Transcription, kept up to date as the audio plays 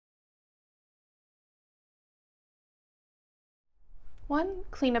One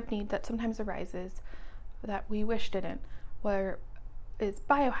cleanup need that sometimes arises that we wish didn't is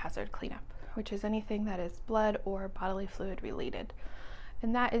biohazard cleanup, which is anything that is blood or bodily fluid related.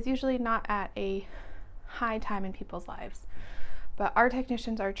 And that is usually not at a high time in people's lives. But our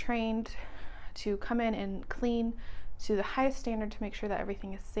technicians are trained to come in and clean to the highest standard to make sure that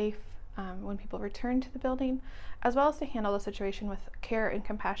everything is safe when people return to the building, as well as to handle the situation with care and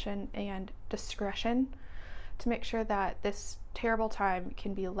compassion and discretion to make sure that this terrible time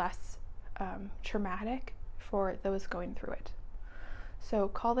can be less traumatic for those going through it. So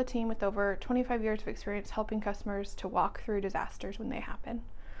call the team with over 25 years of experience helping customers to walk through disasters when they happen.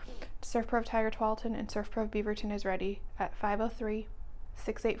 SERVPRO of Tigard, Tualatin and SERVPRO of Beaverton is ready at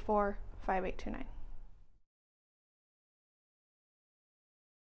 503-684-5829.